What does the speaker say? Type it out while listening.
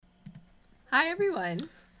Hi, everyone.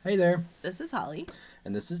 Hey there. This is Holly.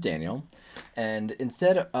 And this is Daniel. And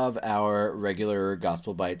instead of our regular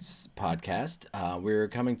Gospel Bites podcast, we're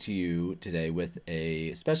coming to you today with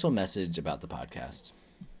a special message about the podcast.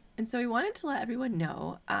 And so we wanted to let everyone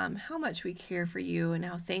know how much we care for you and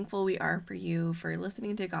how thankful we are for you for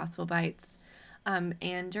listening to Gospel Bites.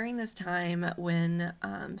 And during this time when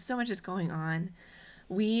so much is going on,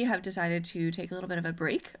 we have decided to take a little bit of a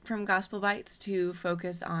break from Gospel Bites to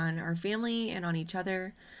focus on our family and on each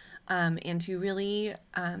other, and to really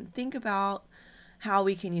think about how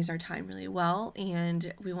we can use our time really well.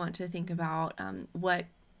 And we want to think about what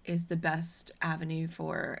is the best avenue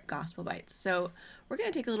for Gospel Bites. So we're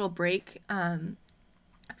going to take a little break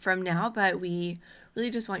from now, but we really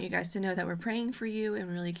just want you guys to know that we're praying for you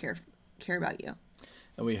and really care about you.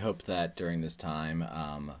 And we hope that during this time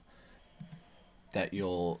that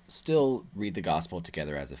you'll still read the gospel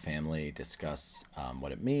together as a family, discuss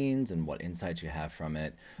what it means and what insights you have from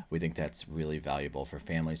it. We think that's really valuable for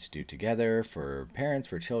families to do together, for parents,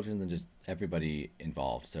 for children, and just everybody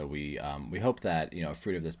involved. So we hope that, a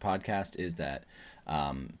fruit of this podcast is that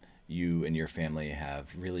you and your family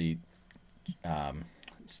have really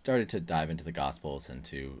started to dive into the Gospels and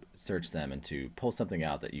to search them and to pull something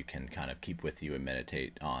out that you can kind of keep with you and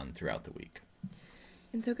meditate on throughout the week.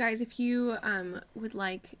 And so, guys, if you would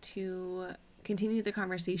like to continue the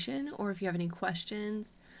conversation, or if you have any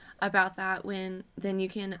questions about that, then you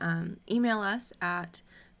can email us at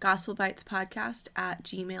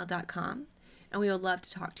gospelbitespodcast@gmail.com. And we would love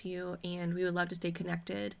to talk to you, and we would love to stay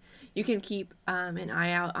connected. You can keep an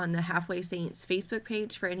eye out on the Halfway Saints Facebook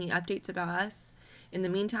page for any updates about us in the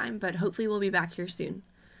meantime, but hopefully we'll be back here soon.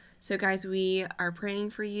 So guys, we are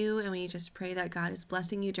praying for you, and we just pray that God is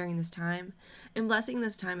blessing you during this time, and blessing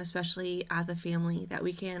this time especially as a family, that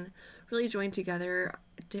we can really join together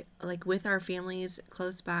with our families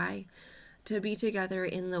close by to be together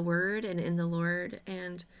in the Word and in the Lord,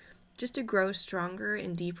 and just to grow stronger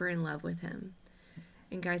and deeper in love with Him.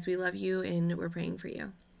 And guys, we love you, and we're praying for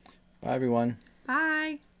you. Bye, everyone.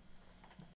 Bye.